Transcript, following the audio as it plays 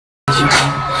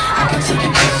can take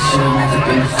a picture, never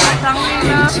been a fight.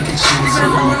 Baby, take a chance, I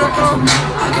will never ever know.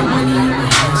 I got money in my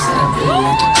hands that I really like to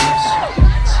touch.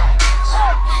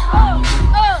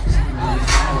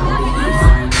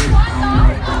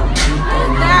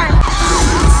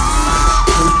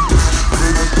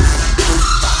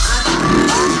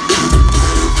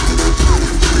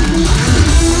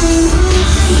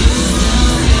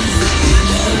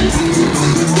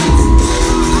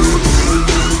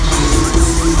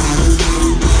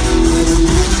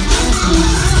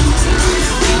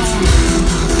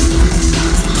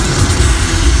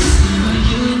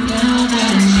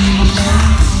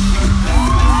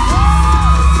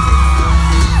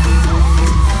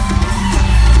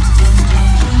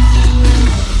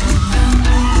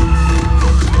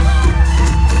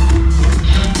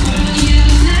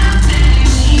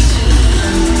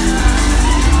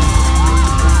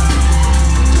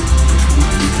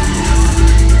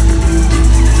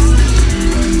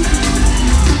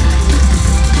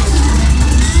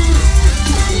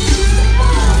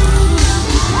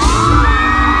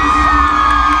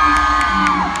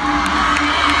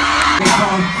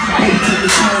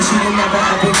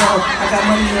 I got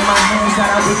money in my hands that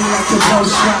I really like to blow.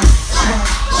 Swag, swag,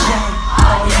 swag,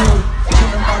 all you.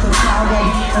 Thinking about the power, we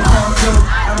in the front too.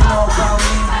 I don't know about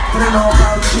me, but I know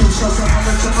about you. So say how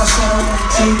much of my soul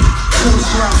and too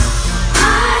swag.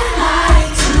 I'd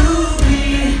like to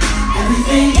be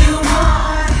everything you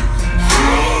want.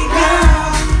 Hey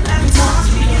girl, let me talk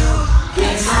to you.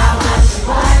 Guess I was your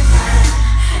boyfriend,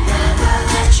 never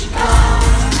let you go.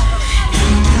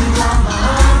 And you are my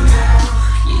own girl,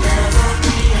 you never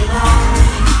be alone.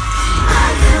 I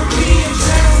can be a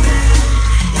gentleman,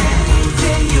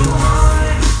 anything you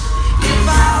want. If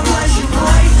I was your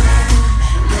boyfriend,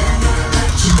 never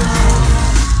let you go,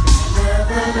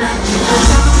 never let you go.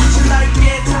 Tell me what you like,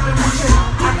 yeah, tell me what you.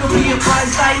 I could be a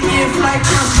price like yeah, flight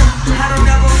custom. I don't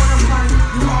ever wanna fight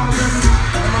you already.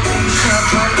 I'ma be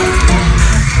champagne.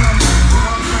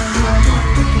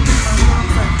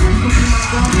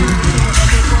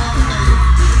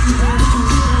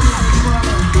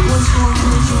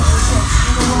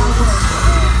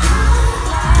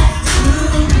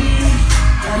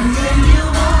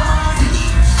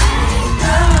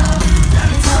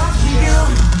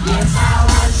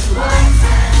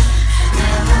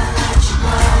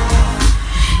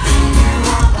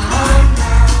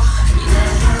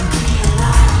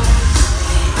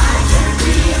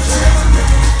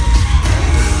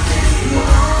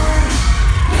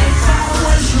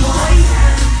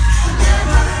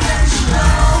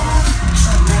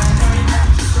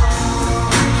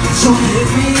 So hit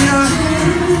me up.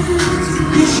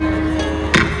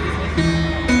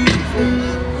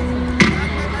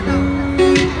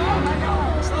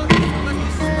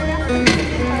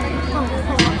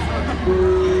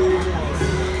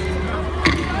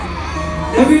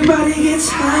 Everybody gets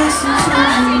high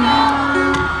sometimes,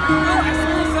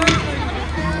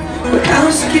 what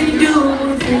else can you do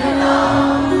when you're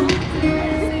alone?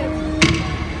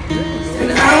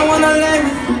 And I wanna lay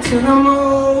with you till I'm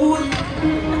old.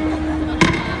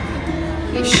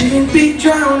 You shouldn't be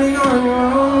drowning on your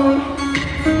own.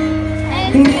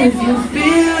 And if you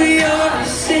feel you're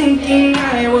sinking,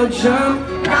 I will jump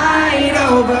right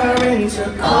over into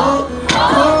cold,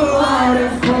 cold water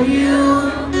for you.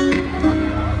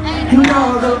 And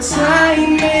although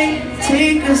time may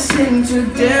take us into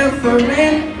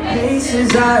different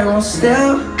places, I will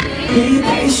still be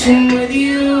patient with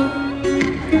you.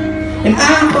 And I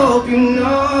hope you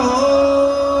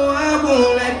know I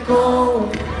won't let go.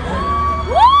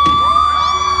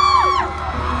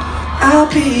 I'll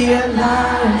be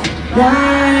alive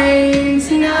right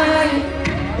tonight,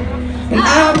 and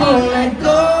I won't let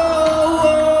go.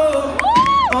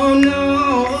 Oh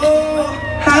no,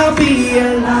 I'll be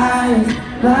alive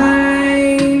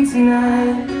right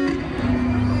tonight.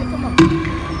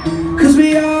 'Cause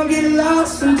we all get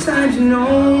lost sometimes, you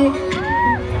know.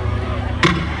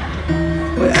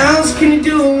 What else can you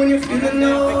do when you're feeling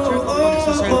low?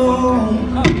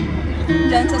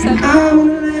 And I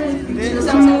wanna let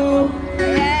you know.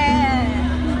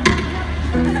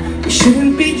 You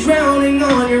shouldn't be drowning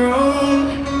on your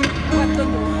own.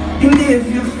 And if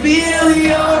you feel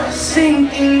you're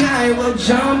sinking, I will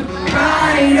jump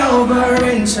right over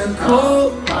into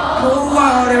cold, cold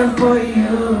water for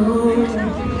you.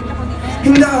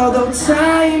 And although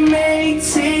time may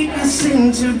take us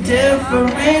into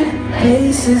different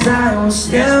places, I will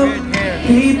still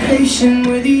be patient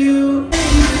with you.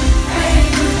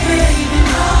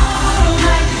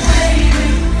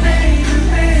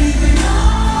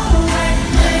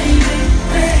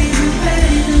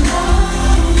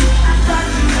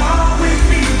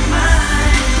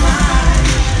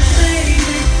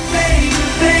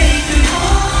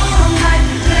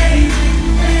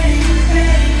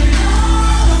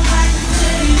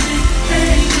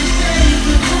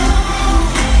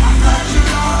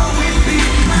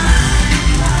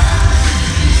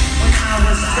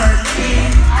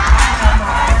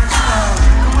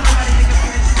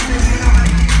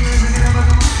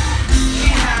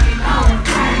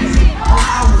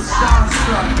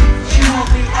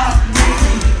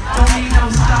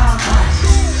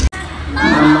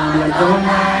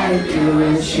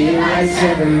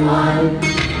 everyone.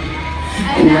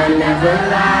 And I never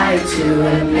lied to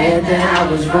admit that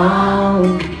I was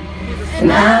wrong.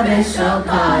 And I've been so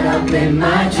caught up in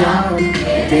my job,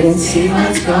 didn't see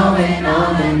what's going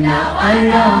on, and now I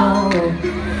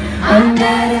know I'm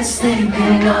better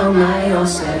sleeping on my own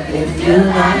stuff. If you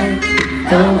like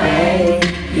the way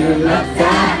you look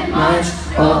that much,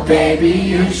 oh baby,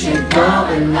 you should go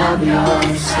and love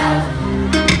yourself.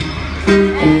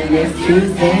 And if you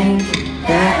think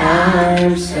that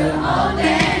I'm still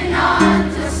holding on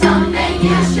to something,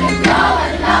 you should go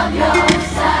and love yourself.